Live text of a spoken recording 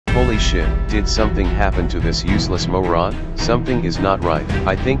Holy shit, did something happen to this useless moron? Something is not right.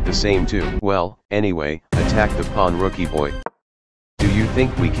 I think the same too. Well, anyway, attack the pawn rookie boy. Do you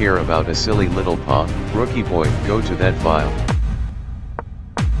think we care about a silly little pawn? Rookie boy, go to that file.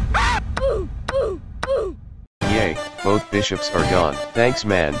 Yay, both bishops are gone. Thanks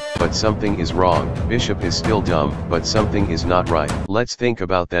man, but something is wrong. Bishop is still dumb, but something is not right. Let's think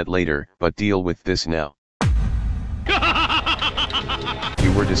about that later, but deal with this now.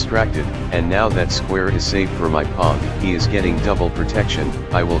 You were distracted, and now that square is safe for my pawn. He is getting double protection.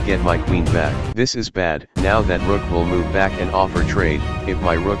 I will get my queen back. This is bad. Now that rook will move back and offer trade. If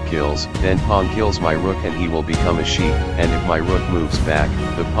my rook kills, then pawn kills my rook and he will become a sheep. And if my rook moves back,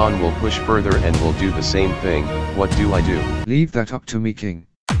 the pawn will push further and will do the same thing. What do I do? Leave that up to me, king.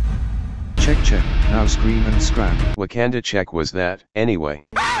 Check check, now scream and scram. Wakanda check was that, anyway.